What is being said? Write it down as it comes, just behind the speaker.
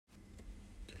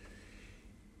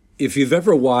If you've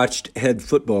ever watched head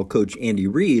football coach Andy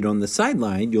Reid on the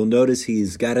sideline, you'll notice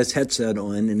he's got his headset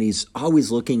on and he's always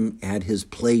looking at his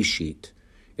play sheet.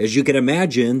 As you can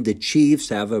imagine, the Chiefs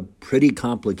have a pretty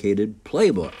complicated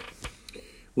playbook.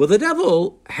 Well, the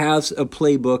devil has a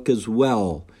playbook as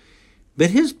well,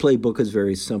 but his playbook is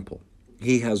very simple.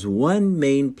 He has one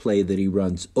main play that he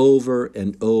runs over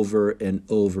and over and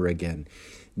over again.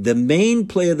 The main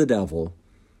play of the devil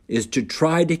is to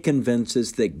try to convince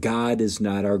us that God is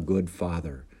not our good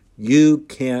Father. You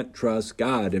can't trust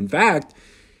God. In fact,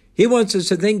 he wants us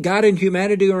to think God and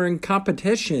humanity are in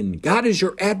competition. God is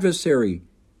your adversary.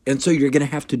 And so you're going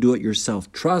to have to do it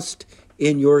yourself. Trust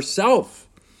in yourself.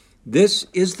 This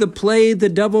is the play the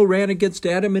devil ran against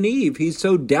Adam and Eve. He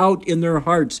sowed doubt in their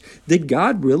hearts. Did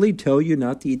God really tell you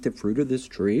not to eat the fruit of this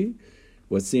tree?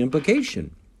 What's the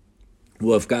implication?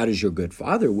 Well, if God is your good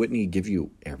Father, wouldn't he give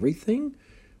you everything?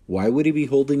 Why would he be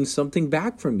holding something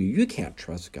back from you? You can't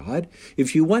trust God.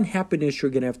 If you want happiness,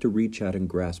 you're going to have to reach out and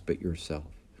grasp it yourself.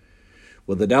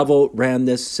 Well, the devil ran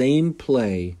this same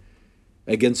play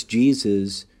against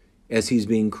Jesus as he's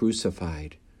being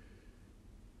crucified.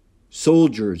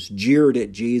 Soldiers jeered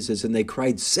at Jesus and they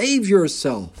cried, "Save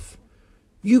yourself.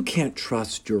 You can't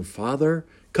trust your Father.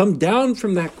 Come down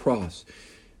from that cross."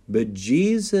 But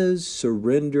Jesus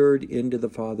surrendered into the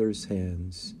Father's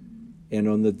hands. And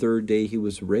on the third day, he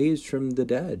was raised from the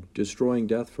dead, destroying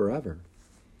death forever.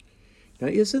 Now,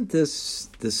 isn't this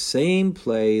the same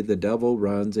play the devil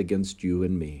runs against you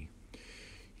and me?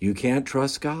 You can't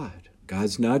trust God.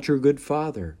 God's not your good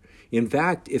Father. In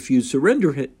fact, if you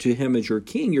surrender to him as your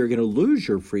king, you're going to lose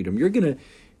your freedom. You're going to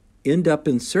end up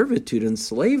in servitude and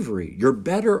slavery. You're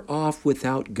better off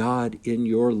without God in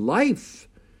your life.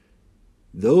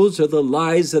 Those are the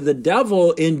lies of the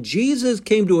devil, and Jesus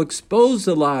came to expose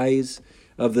the lies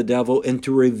of the devil and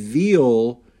to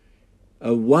reveal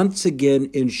once again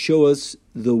and show us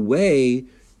the way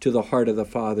to the heart of the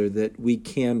Father, that we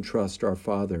can trust our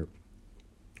Father.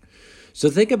 So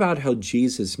think about how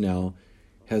Jesus now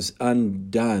has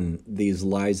undone these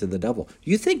lies of the devil.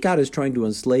 Do you think God is trying to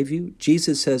enslave you?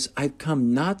 Jesus says, "I've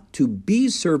come not to be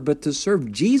served, but to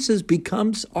serve." Jesus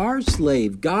becomes our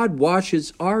slave. God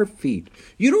washes our feet.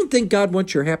 You don't think God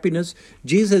wants your happiness?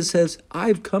 Jesus says,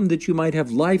 "I've come that you might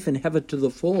have life and have it to the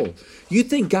full." You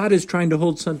think God is trying to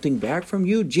hold something back from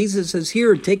you? Jesus says,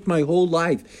 "Here, take my whole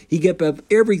life." He gave up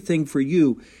everything for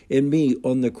you and me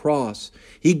on the cross.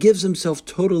 He gives himself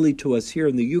totally to us here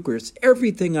in the Eucharist.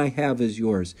 Everything I have is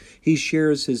yours. He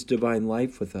shares his divine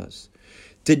life with us.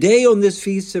 Today, on this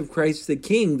feast of Christ the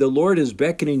King, the Lord is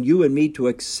beckoning you and me to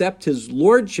accept his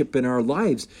lordship in our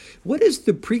lives. What is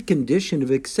the precondition of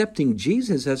accepting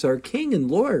Jesus as our King and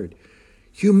Lord?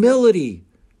 Humility,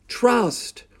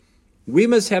 trust. We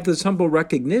must have this humble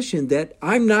recognition that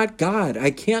I'm not God.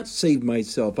 I can't save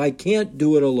myself. I can't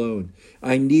do it alone.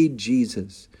 I need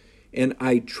Jesus, and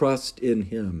I trust in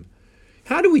him.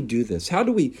 How do we do this? How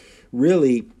do we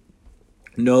really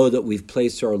know that we've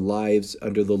placed our lives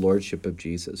under the lordship of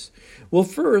Jesus? Well,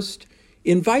 first,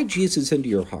 invite Jesus into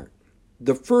your heart.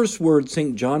 The first words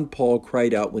St. John Paul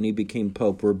cried out when he became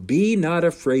Pope were, "Be not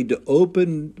afraid to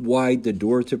open wide the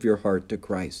doors of your heart to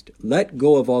Christ. Let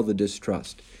go of all the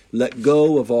distrust. Let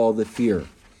go of all the fear."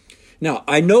 Now,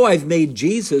 I know I've made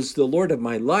Jesus the Lord of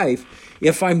my life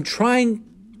if I'm trying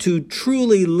to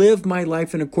truly live my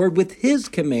life in accord with his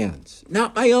commands,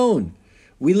 not my own.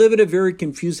 We live at a very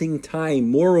confusing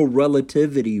time. Moral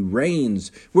relativity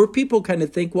reigns, where people kind of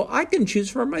think, well, I can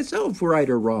choose for myself right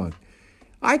or wrong.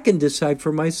 I can decide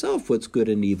for myself what's good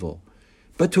and evil.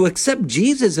 But to accept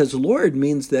Jesus as Lord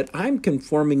means that I'm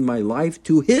conforming my life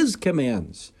to his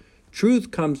commands. Truth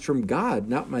comes from God,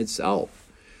 not myself.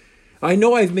 I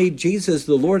know I've made Jesus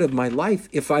the Lord of my life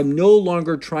if I'm no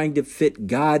longer trying to fit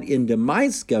God into my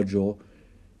schedule,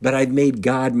 but I've made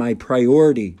God my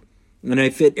priority, and I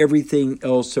fit everything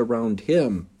else around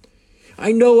him.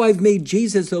 I know I've made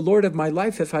Jesus the Lord of my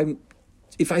life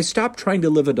if I stop trying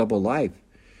to live a double life,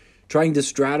 trying to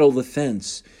straddle the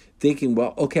fence, thinking,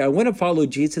 well, okay, I want to follow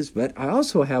Jesus, but I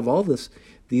also have all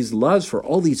these loves for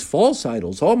all these false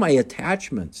idols, all my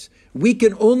attachments. We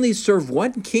can only serve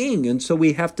one king, and so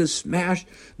we have to smash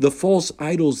the false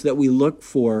idols that we look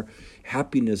for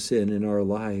happiness in our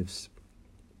lives.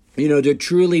 You know, to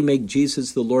truly make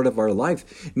Jesus the Lord of our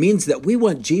life means that we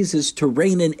want Jesus to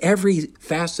reign in every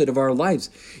facet of our lives.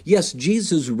 Yes,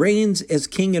 Jesus reigns as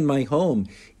king in my home,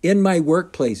 in my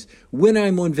workplace, when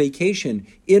I'm on vacation,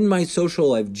 in my social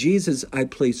life. Jesus, I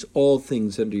place all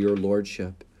things under your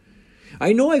lordship.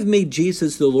 I know I've made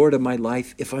Jesus the Lord of my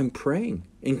life if I'm praying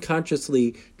and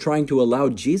consciously trying to allow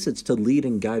Jesus to lead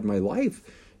and guide my life,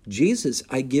 Jesus,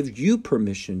 I give you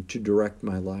permission to direct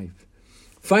my life.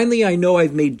 Finally, I know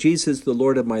I've made Jesus the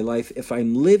Lord of my life if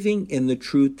I'm living in the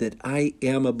truth that I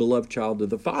am a beloved child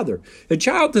of the Father. A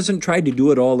child doesn't try to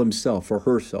do it all himself or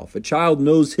herself. A child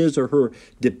knows his or her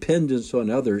dependence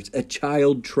on others. A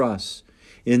child trusts.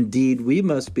 Indeed, we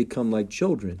must become like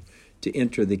children to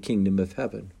enter the kingdom of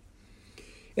heaven.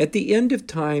 At the end of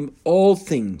time, all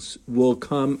things will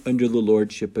come under the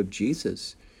lordship of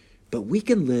Jesus, but we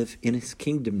can live in his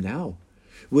kingdom now.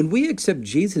 When we accept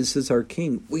Jesus as our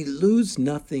King, we lose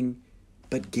nothing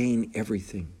but gain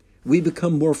everything. We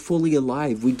become more fully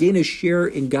alive. We gain a share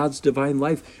in God's divine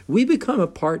life. We become a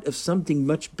part of something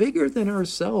much bigger than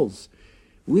ourselves.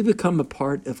 We become a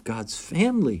part of God's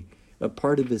family, a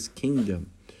part of his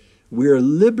kingdom. We are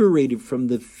liberated from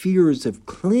the fears of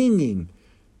clinging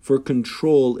for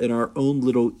control in our own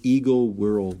little ego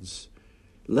worlds.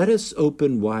 Let us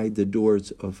open wide the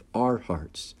doors of our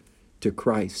hearts to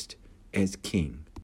Christ as King.